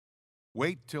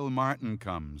Wait till Martin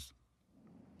comes.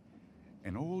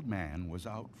 An old man was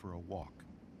out for a walk.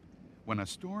 When a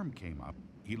storm came up,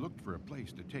 he looked for a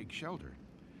place to take shelter.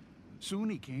 Soon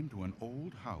he came to an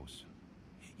old house.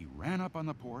 He ran up on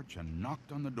the porch and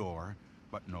knocked on the door,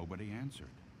 but nobody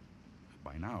answered.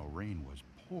 By now, rain was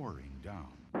pouring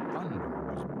down. Thunder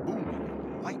was booming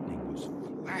and lightning was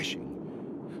flashing.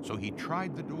 So he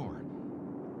tried the door.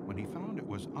 When he found it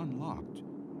was unlocked,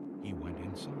 he went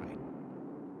inside.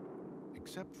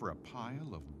 Except for a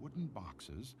pile of wooden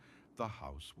boxes, the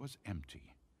house was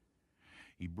empty.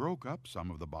 He broke up some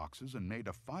of the boxes and made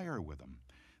a fire with them.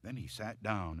 Then he sat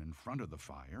down in front of the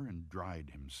fire and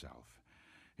dried himself.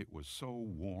 It was so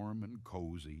warm and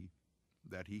cozy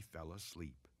that he fell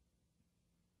asleep.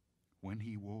 When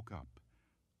he woke up,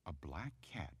 a black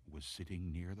cat was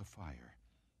sitting near the fire.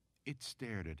 It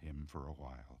stared at him for a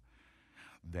while.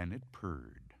 Then it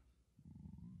purred.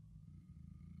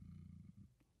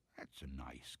 That's a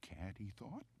nice cat, he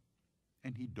thought,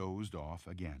 and he dozed off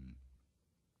again.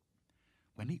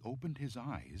 When he opened his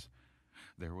eyes,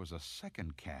 there was a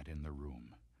second cat in the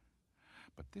room.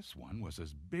 But this one was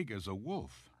as big as a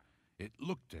wolf. It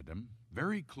looked at him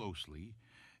very closely,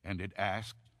 and it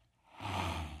asked,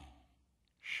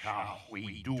 "Shall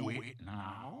we do it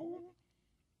now?"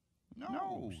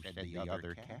 "No," said the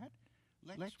other cat.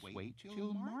 Let's wait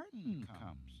till Martin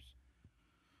comes."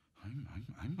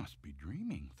 I must be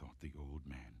dreaming, thought the old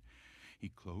man. He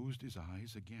closed his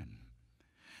eyes again.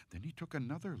 Then he took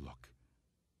another look.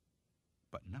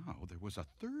 But now there was a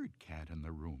third cat in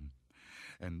the room,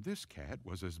 and this cat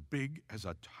was as big as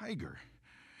a tiger.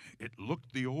 It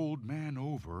looked the old man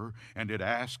over, and it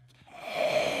asked,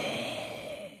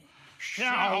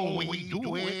 "Shall we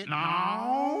do it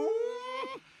now?"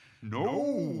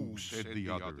 "No," said the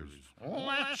others.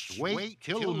 Let's wait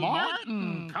till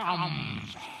Martin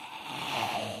comes."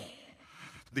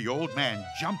 The old man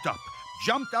jumped up,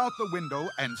 jumped out the window,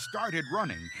 and started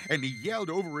running, and he yelled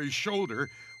over his shoulder,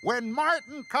 "When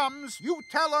Martin comes, you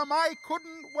tell him I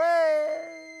couldn't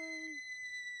wait."